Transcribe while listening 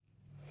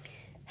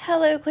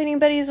Hello, cleaning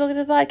buddies. Welcome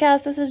to the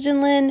podcast. This is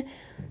Jen Lynn.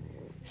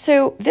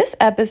 So this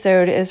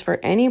episode is for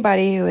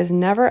anybody who has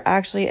never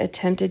actually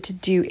attempted to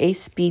do a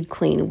speed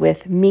clean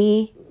with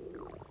me,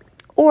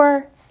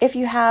 or if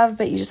you have,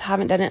 but you just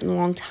haven't done it in a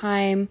long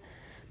time.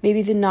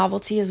 Maybe the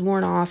novelty is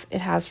worn off.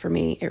 It has for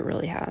me. It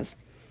really has.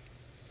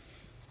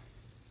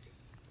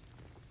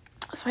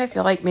 That's why I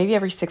feel like maybe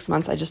every 6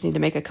 months I just need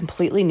to make a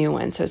completely new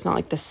one. So it's not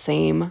like the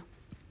same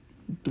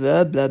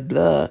blah, blah,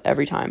 blah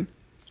every time.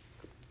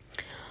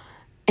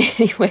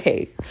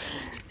 Anyway,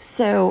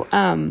 so,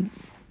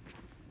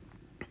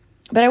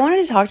 but I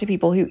wanted to talk to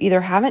people who either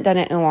haven't done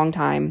it in a long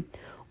time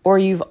or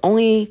you've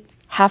only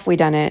halfway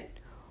done it,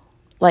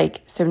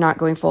 like, so not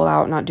going full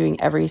out, not doing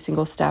every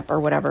single step or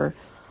whatever,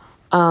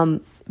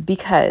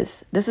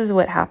 because this is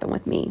what happened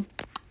with me.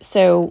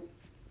 So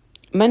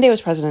Monday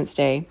was President's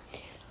Day.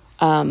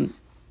 I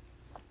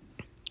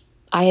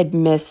had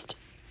missed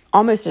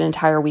almost an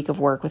entire week of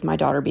work with my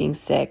daughter being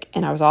sick,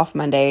 and I was off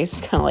Monday. It's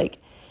kind of like,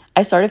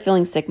 I started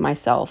feeling sick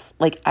myself.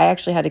 Like, I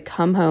actually had to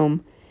come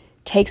home,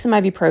 take some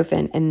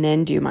ibuprofen, and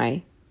then do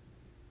my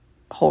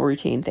whole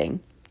routine thing.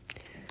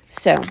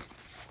 So,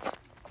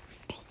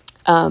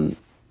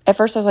 at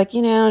first I was like,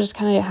 just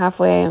kind of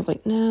halfway. I was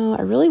like, no,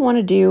 I really want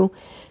to do,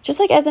 just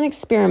like as an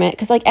experiment.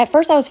 Because like, at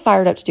first I was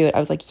fired up to do it. I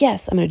was like,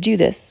 yes, I'm going to do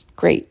this.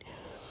 Great.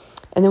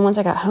 And then once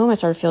I got home, I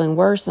started feeling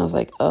worse. And I was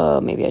like,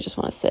 oh, maybe I just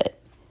want to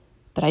sit.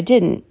 But I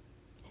didn't.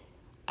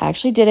 I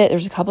actually did it.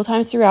 There's a couple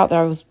times throughout that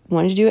I was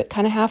wanting to do it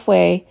kind of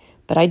halfway,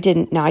 but I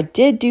didn't. Now, I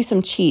did do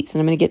some cheats, and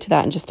I'm going to get to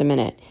that in just a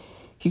minute.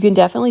 You can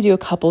definitely do a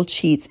couple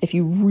cheats if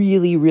you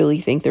really, really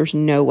think there's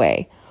no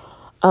way.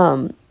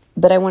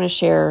 But I want to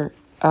share,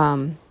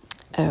 hang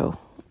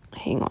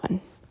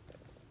on.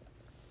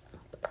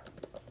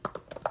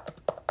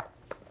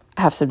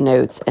 I have some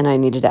notes, and I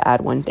needed to add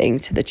one thing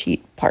to the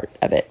cheat part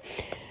of it.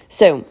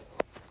 So,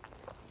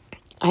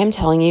 I am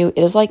telling you,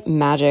 it is like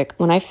magic.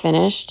 When I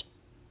finished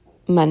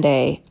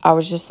Monday, I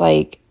was just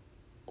like,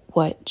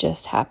 what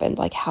just happened?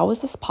 Like, how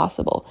is this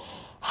possible?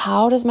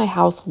 How does my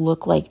house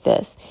look like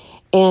this?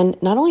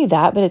 And not only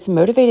that, but it's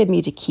motivated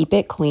me to keep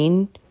it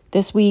clean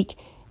this week.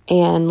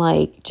 And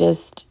like,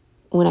 just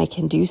when I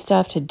can do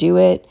stuff to do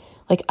it,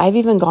 like I've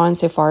even gone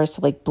so far as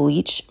to like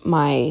bleach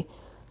my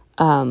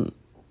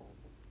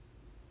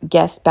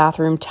guest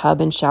bathroom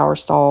tub and shower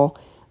stall,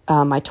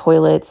 my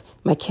toilets,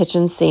 my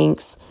kitchen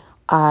sinks.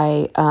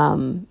 I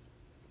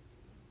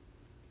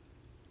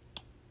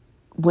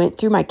went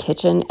through my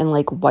kitchen and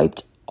like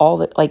wiped all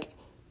the, like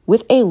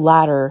with a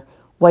ladder,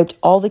 wiped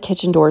all the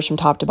kitchen doors from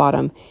top to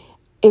bottom.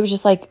 It was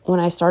just like when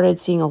I started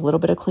seeing a little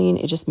bit of clean,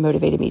 it just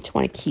motivated me to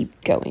want to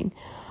keep going.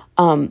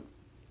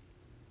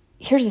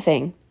 Here's the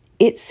thing.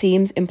 It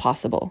seems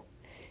impossible.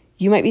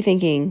 You might be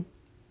thinking,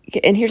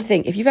 and here's the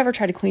thing. If you've ever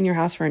tried to clean your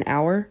house for an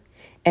hour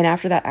and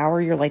after that hour,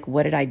 you're like,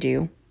 what did I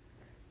do?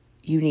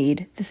 You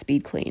need the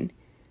speed clean.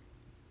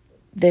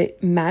 The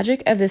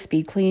magic of the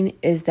speed clean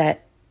is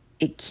that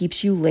it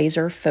keeps you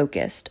laser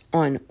focused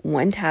on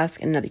one task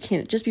and another. You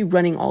can't just be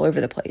running all over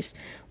the place.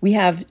 We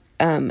have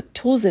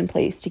tools in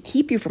place to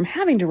keep you from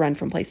having to run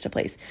from place to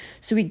place.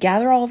 So we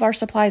gather all of our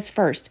supplies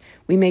first.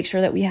 We make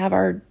sure that we have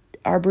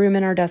our broom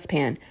and our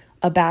dustpan,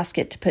 a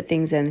basket to put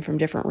things in from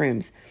different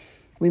rooms.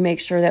 We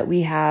make sure that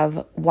we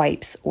have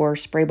wipes or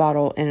spray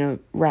bottle and a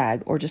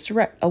rag or just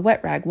a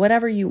wet rag,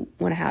 whatever you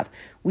want to have.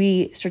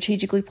 We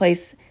strategically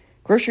place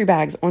grocery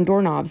bags on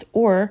doorknobs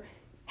or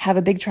have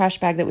a big trash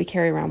bag that we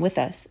carry around with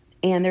us.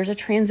 And there's a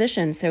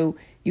transition. So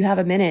you have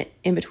a minute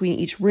in between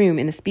each room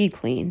in the speed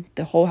clean,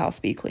 the whole house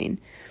speed clean,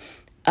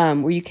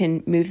 where you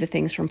can move the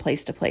things from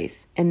place to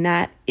place. And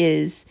that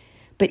is,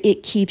 but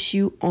it keeps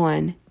you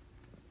on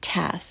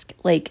task.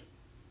 Like,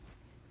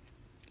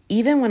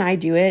 even when I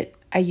do it,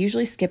 I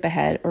usually skip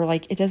ahead or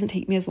like it doesn't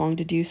take me as long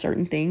to do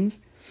certain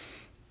things.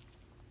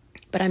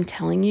 But I'm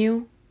telling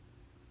you,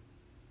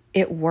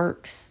 it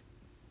works.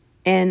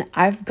 And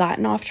I've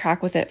gotten off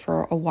track with it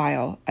for a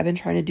while. I've been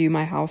trying to do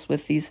my house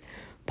with these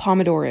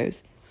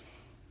Pomodoros.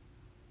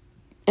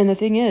 And the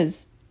thing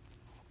is,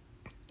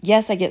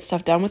 yes, I get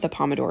stuff done with the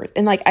Pomodoro.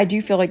 And like, I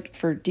do feel like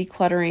for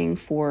decluttering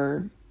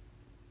for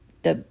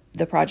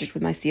the project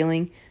with my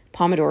ceiling,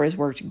 Pomodoros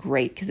worked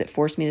great because it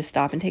forced me to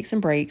stop and take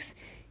some breaks,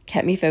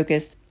 kept me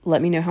focused,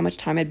 let me know how much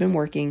time I'd been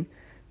working.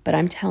 But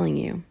I'm telling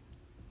you,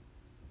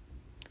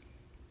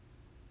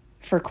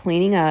 for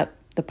cleaning up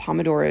the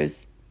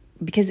Pomodoros,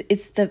 because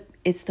it's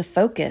the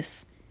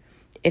focus.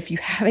 If you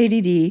have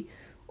ADD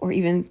or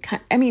even,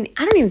 I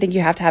don't even think you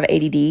have to have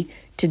ADD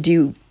to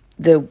do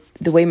the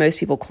way most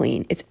people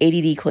clean. It's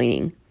ADD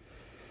cleaning.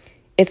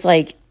 It's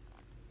like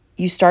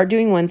you start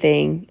doing one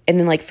thing and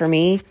then like for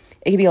me,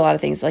 it could be a lot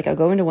of things. Like I'll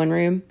go into one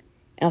room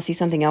and I'll see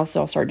something else.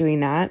 So I'll start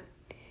doing that.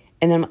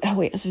 And then, oh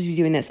wait, I'm supposed to be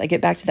doing this. I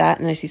get back to that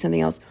and then I see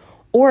something else.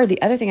 Or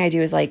the other thing I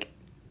do is like,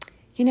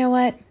 you know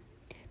what?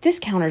 This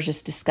counter is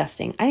just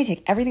disgusting. I need to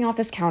take everything off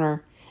this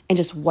counter and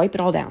just wipe it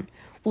all down.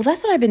 Well,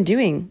 that's what I've been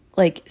doing.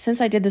 Like since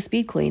I did the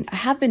speed clean, I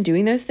have been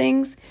doing those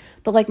things,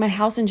 but like my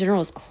house in general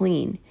is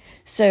clean.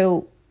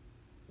 So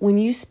when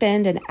you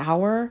spend an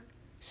hour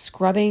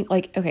scrubbing,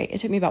 like, okay, it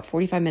took me about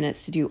 45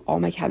 minutes to do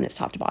all my cabinets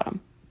top to bottom.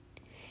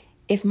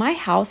 If my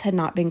house had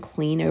not been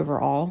clean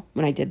overall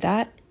when I did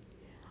that,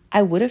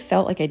 I would have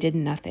felt like I did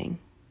nothing.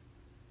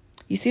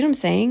 You see what I'm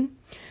saying?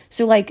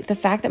 So like the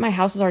fact that my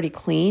house is already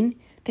clean,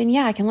 then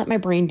yeah, I can let my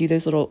brain do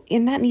those little,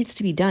 and that needs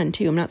to be done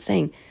too. I'm not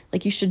saying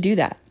like you should do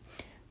that,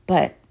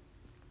 but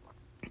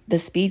the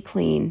speed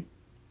clean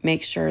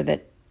makes sure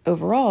that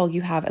overall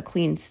you have a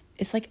clean,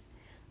 it's like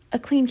a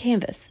clean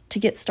canvas to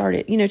get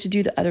started, to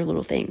do the other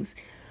little things.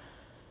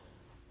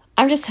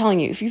 I'm just telling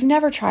you, if you've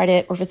never tried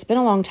it or if it's been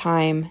a long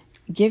time,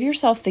 give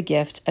yourself the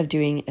gift of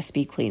doing a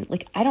speed clean.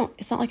 Like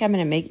it's not like I'm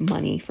going to make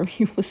money from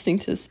you listening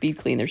to the speed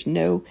clean. There's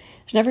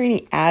never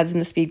any ads in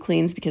the speed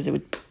cleans because it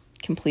would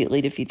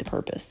completely defeat the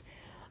purpose.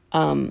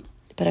 But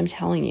I'm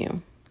telling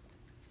you.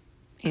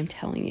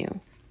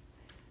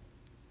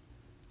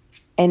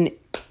 And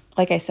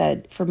like I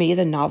said, for me,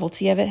 the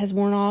novelty of it has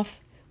worn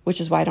off,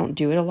 which is why I don't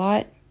do it a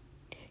lot.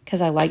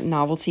 Because I like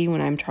novelty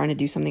when I'm trying to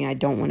do something I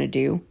don't want to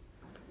do.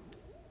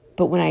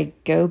 But when I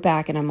go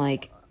back and I'm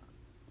like,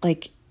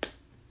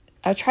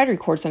 I tried to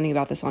record something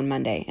about this on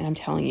Monday, and I'm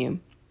telling you,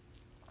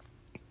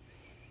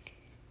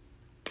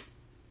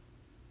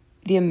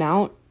 the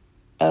amount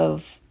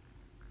of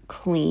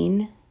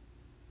clean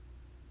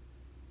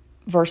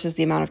versus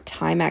the amount of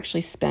time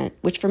actually spent,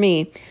 which for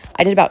me,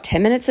 I did about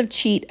 10 minutes of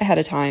cheat ahead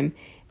of time.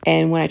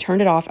 And when I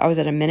turned it off, I was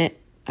at an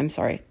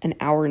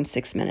hour and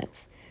 6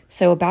 minutes.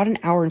 So about an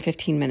hour and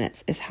 15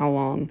 minutes is how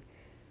long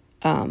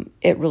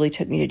it really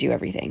took me to do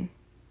everything.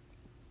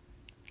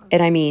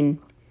 And I mean,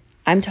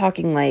 I'm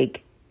talking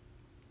like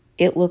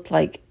it looked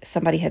like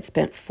somebody had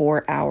spent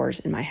 4 hours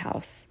in my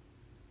house.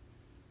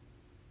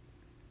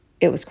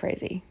 It was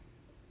crazy.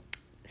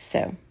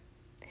 So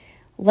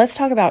let's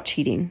talk about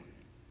cheating.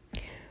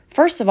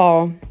 First of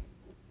all,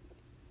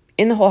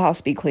 in the whole house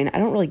speed clean, I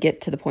don't really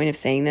get to the point of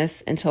saying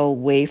this until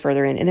way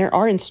further in. And there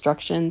are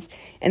instructions.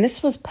 And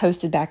this was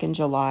posted back in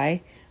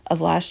July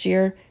of last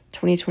year,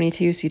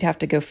 2022. So you'd have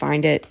to go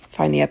find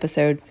the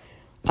episode.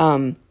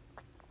 I'm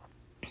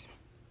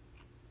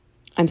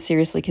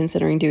seriously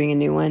considering doing a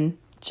new one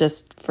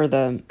just for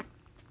the,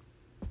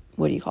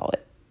 what do you call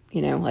it?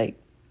 Like,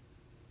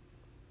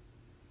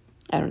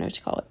 I don't know what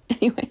you call it.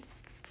 Anyway.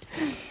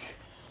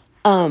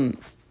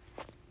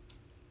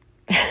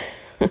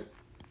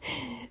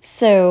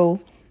 So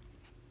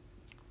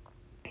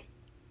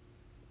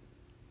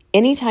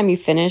anytime you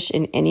finish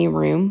in any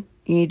room,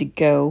 you need to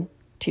go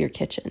to your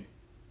kitchen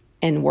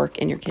and work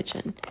in your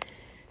kitchen.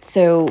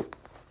 So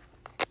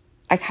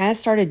I kind of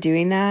started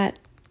doing that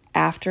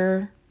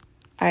after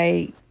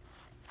I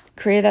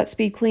created that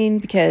speed clean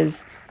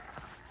because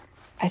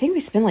I think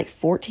we spend like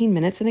 14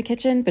 minutes in the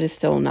kitchen, but it's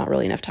still not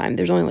really enough time.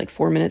 There's only like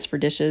 4 minutes for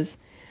dishes.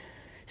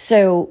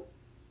 So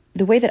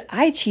the way that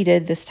I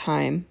cheated this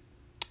time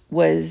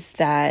was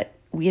that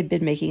we had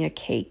been making a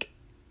cake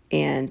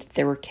and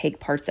there were cake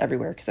parts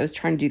everywhere because I was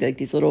trying to do like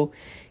these little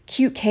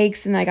cute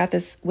cakes, and I got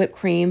this whipped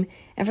cream,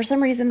 and for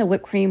some reason the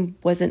whipped cream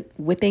wasn't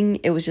whipping.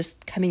 It was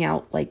just coming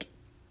out like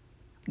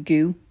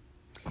goo,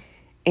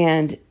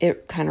 and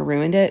it kind of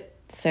ruined it.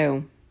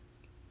 So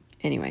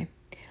anyway,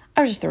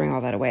 I was just throwing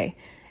all that away.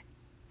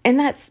 And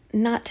that's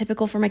not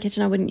typical for my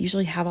kitchen. I wouldn't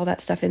usually have all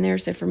that stuff in there.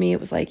 So for me, it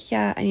was like,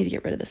 yeah, I need to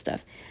get rid of this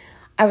stuff.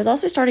 I was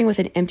also starting with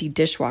an empty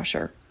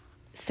dishwasher.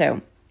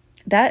 So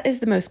that is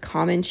the most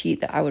common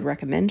cheat that I would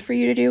recommend for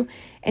you to do.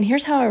 And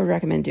here's how I would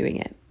recommend doing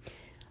it.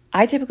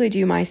 I typically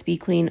do my speed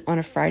clean on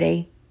a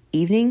Friday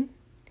evening.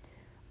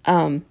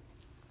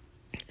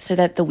 So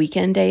that the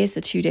weekend days,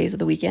 the 2 days of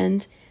the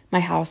weekend,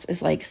 my house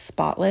is like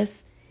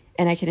spotless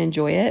and I can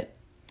enjoy it.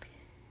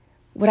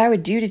 What I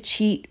would do to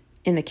cheat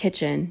in the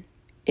kitchen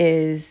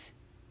is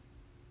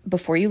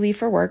before you leave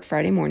for work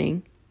Friday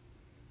morning.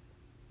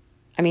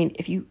 I mean,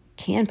 if you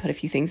can put a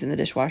few things in the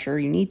dishwasher or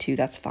you need to,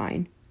 that's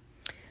fine.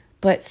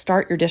 But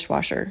start your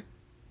dishwasher.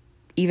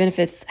 Even if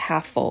it's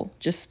half full,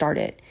 just start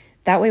it.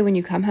 That way when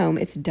you come home,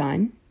 it's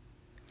done.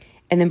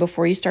 And then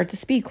before you start the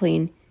speed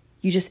clean,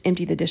 you just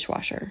empty the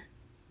dishwasher.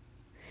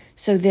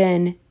 So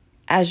then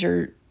as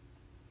you're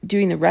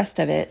doing the rest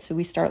of it, so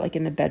we start like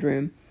in the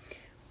bedroom.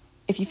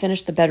 If you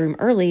finish the bedroom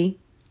early,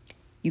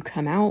 you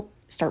come out,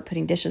 start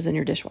putting dishes in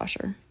your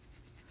dishwasher.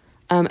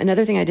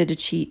 Another thing I did to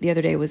cheat the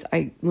other day was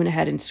I went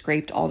ahead and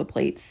scraped all the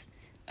plates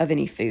of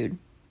any food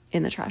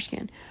in the trash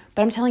can.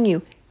 But I'm telling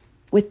you,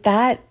 with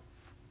that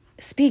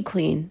speed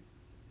clean,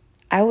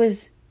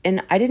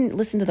 and I didn't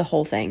listen to the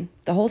whole thing.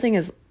 The whole thing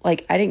is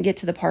like, I didn't get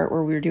to the part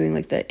where we were doing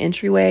like the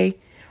entryway, or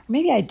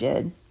maybe I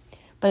did,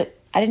 but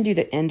I didn't do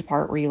the end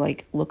part where you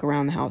like look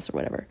around the house or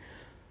whatever.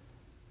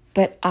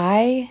 But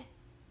I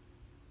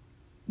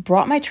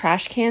brought my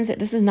trash cans.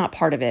 This is not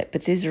part of it,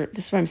 but this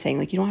is what I'm saying.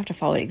 Like, you don't have to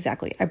follow it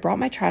exactly. I brought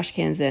my trash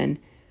cans in.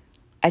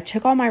 I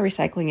took all my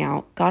recycling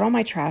out, got all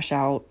my trash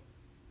out.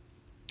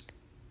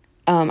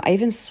 I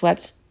even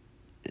swept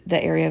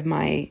the area of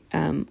my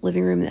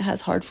living room that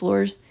has hard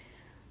floors.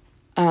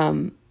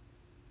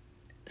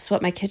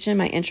 Swept my kitchen,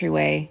 my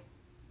entryway,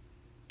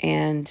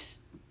 and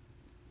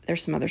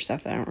there's some other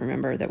stuff that I don't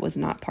remember that was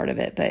not part of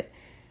it. But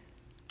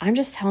I'm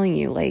just telling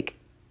you, like,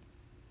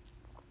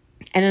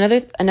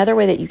 And another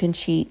way that you can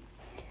cheat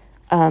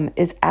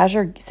is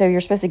so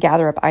you're supposed to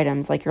gather up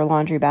items like your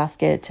laundry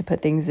basket to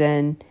put things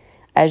in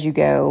as you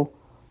go,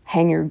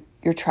 hang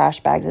your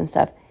trash bags and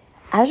stuff.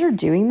 As you're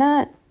doing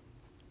that,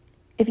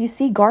 if you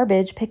see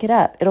garbage, pick it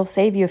up. It'll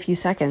save you a few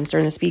seconds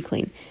during the speed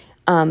clean.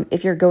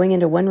 If you're going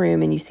into one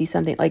room and you see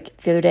something, like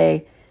the other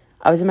day,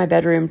 I was in my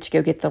bedroom to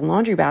go get the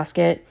laundry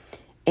basket,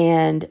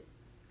 and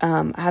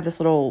I have this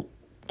little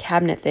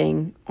cabinet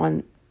thing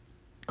on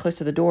close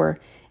to the door,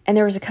 and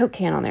there was a Coke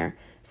can on there.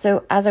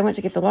 So as I went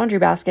to get the laundry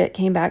basket,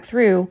 came back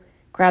through,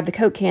 grabbed the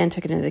Coke can,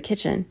 took it into the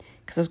kitchen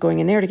because I was going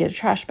in there to get a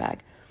trash bag.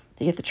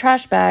 To get the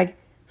trash bag,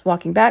 was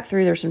walking back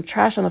through, there was some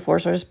trash on the floor,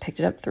 so I just picked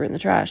it up, threw it in the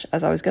trash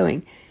as I was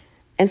going.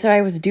 And so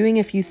I was doing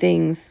a few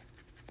things,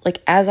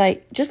 like as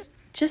I, just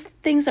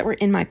things that were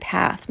in my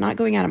path, not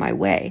going out of my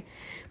way,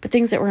 but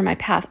things that were in my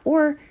path.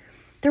 Or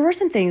there were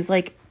some things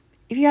like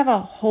if you have a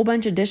whole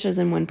bunch of dishes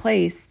in one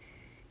place,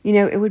 you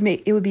know, it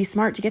would be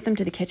smart to get them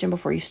to the kitchen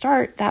before you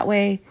start. That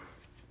way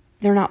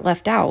they're not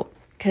left out.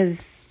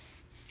 Because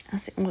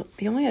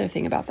the only other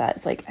thing about that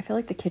is like, I feel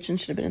like the kitchen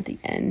should have been at the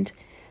end.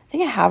 I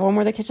think I have one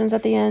where the kitchen's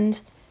at the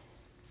end.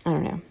 I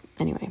don't know.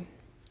 Anyway,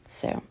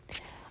 so,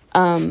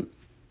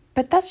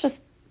 but that's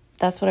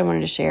what I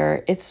wanted to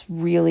share. It's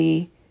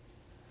really,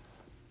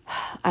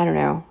 I don't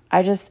know.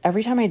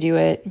 Every time I do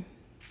it,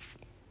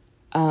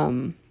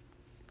 and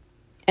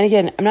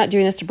again, I'm not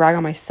doing this to brag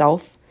on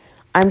myself.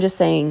 I'm just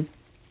saying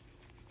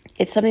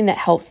it's something that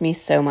helps me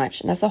so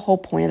much. And that's the whole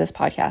point of this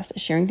podcast,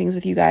 is sharing things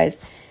with you guys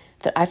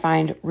that I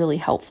find really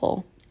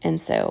helpful.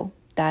 And so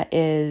that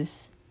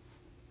is,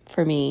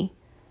 for me,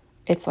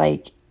 it's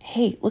like,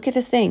 hey, look at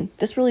this thing.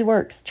 This really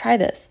works. Try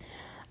this.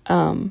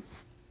 For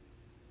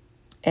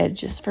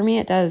me,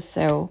 it does.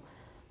 So,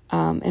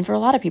 and for a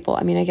lot of people,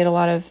 I mean, I get a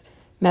lot of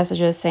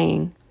messages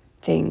saying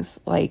things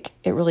like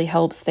it really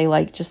helps. They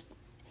like just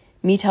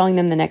me telling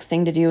them the next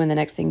thing to do and the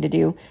next thing to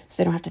do, so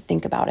they don't have to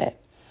think about it.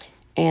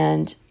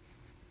 And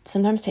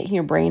sometimes taking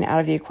your brain out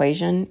of the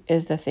equation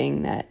is the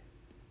thing that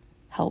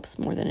helps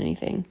more than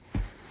anything.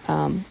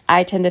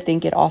 I tend to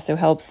think it also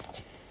helps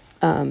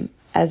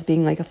as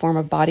being like a form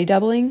of body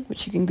doubling,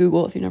 which you can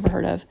Google if you've never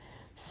heard of.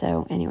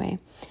 So anyway,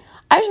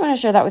 I just want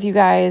to share that with you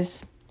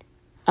guys.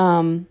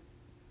 If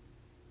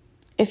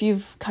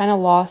you've kind of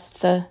lost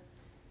that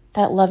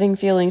loving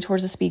feeling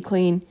towards the speed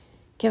clean,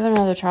 give it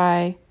another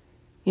try.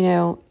 You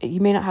know,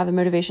 you may not have the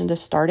motivation to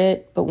start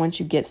it, but once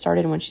you get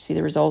started and once you see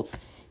the results,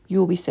 you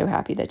will be so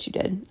happy that you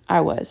did.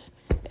 I was,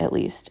 at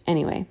least.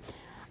 Anyway,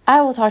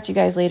 I will talk to you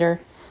guys later.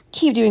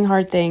 Keep doing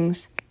hard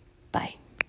things. Bye.